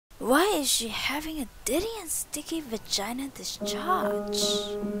Why is she having a dirty and sticky vaginal discharge?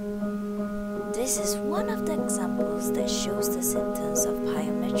 This is one of the examples that shows the symptoms of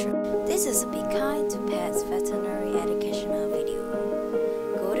pyometra. This is a Be Kind to Pets veterinary educational video.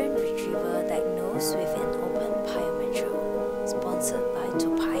 Golden Retriever diagnosed with an open pyometra, sponsored by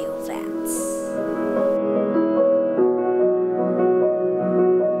Topayo Vets.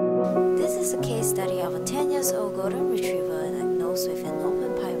 This is a case study of a 10-year-old Golden Retriever diagnosed with an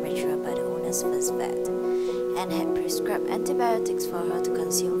open pyometra by the owner's first vet, and had prescribed antibiotics for her to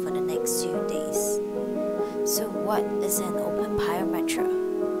consume for the next few days. So what is an open pyometra?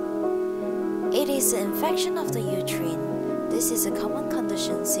 It is an infection of the uterine. This is a common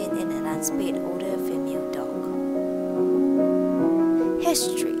condition seen in an unspayed older female dog.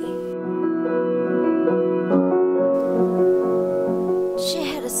 History. She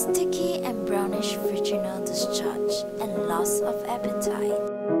had a sticky and brownish vaginal discharge and loss of appetite.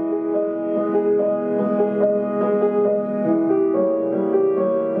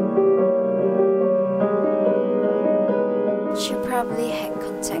 She probably had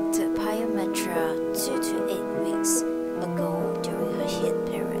contacted pyometra 2 to 8 weeks ago during her heat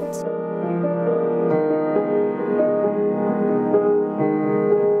period.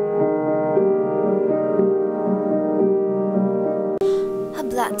 Her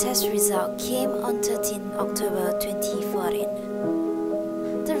blood test result came on 13 October 2014.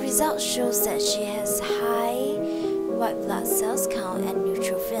 The result shows that she has high white blood cells count and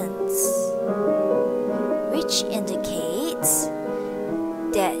neutrophils, which indicates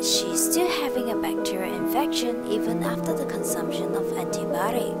that she's still having a bacterial infection even after the consumption of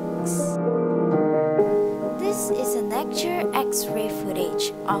antibiotics. This is an actual X-ray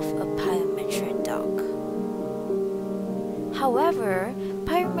footage of a pyometra dog. However,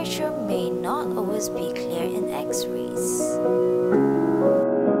 pyometra may not always be clear in X-rays.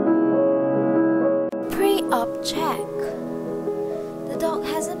 Pre-op check. The dog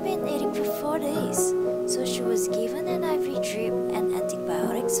hasn't been eating for 4 days, so she was given an IV drip and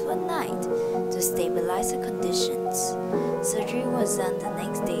antibiotics for a night to stabilize her conditions. Surgery was done the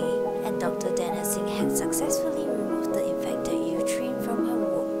next day, and Dr. Singh had successfully removed the infected uterine from her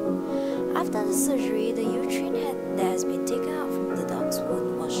womb. After the surgery, the uterine that has been taken out from the dog's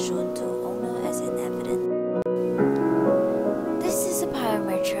womb was shown to owner as an evidence. This is a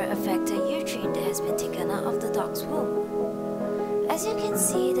pyometra affected uterine that has been taken out of the dog's womb. As you can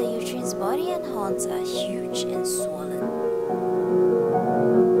see, the uterine's body and horns are huge and swollen.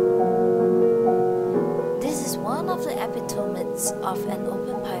 This is one of the epitomes of an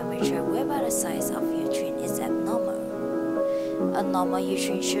open pyometra whereby the size of uterine is abnormal. A normal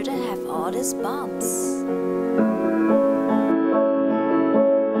uterine shouldn't have all these bumps.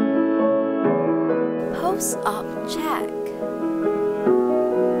 Post-op check.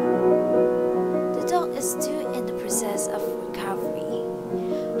 The dog is still in the process of recovery.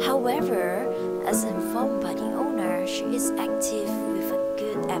 However, as informed by the owner, she is active with a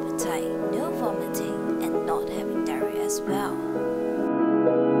good appetite, no vomiting, and not having diarrhea as well.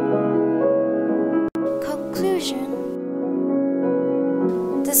 Conclusion.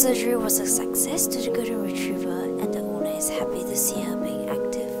 The surgery was a success to the Golden Retriever, and the owner is happy to see her being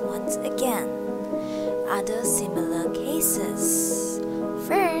active once again. Other similar cases.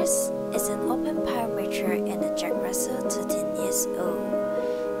 First is an open pyometra in a Jack Russell 13 years old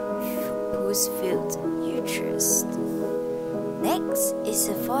who's filled uterus. Next is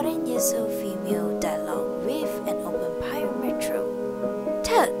a 14-year-old female dialogue with an open pyometra.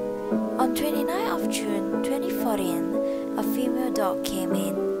 Third, on 29th of June 2014, a female dog came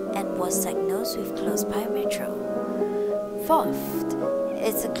in and was diagnosed with closed pyometra. Fourth,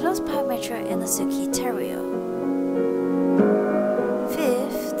 it's a closed pyometra in a Silky Terrier.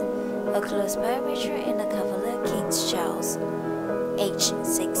 Fifth, a closed pyometra in a Cavalier King's Charles, aged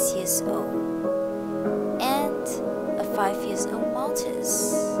 6 years old, and a 5-year-old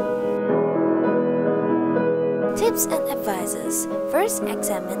Maltese. Tips and advices. First,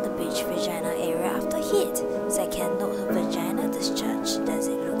 examine the beach vaginal area after heat. Second, note her vaginal discharge. Does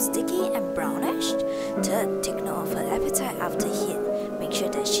it look sticky and brownish? Third, take note of her appetite after heat. Make sure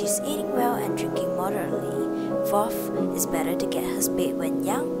that she's eating well and drinking moderately. Fourth, it's better to get her spayed when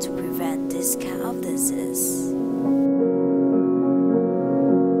young to prevent this kind of disease.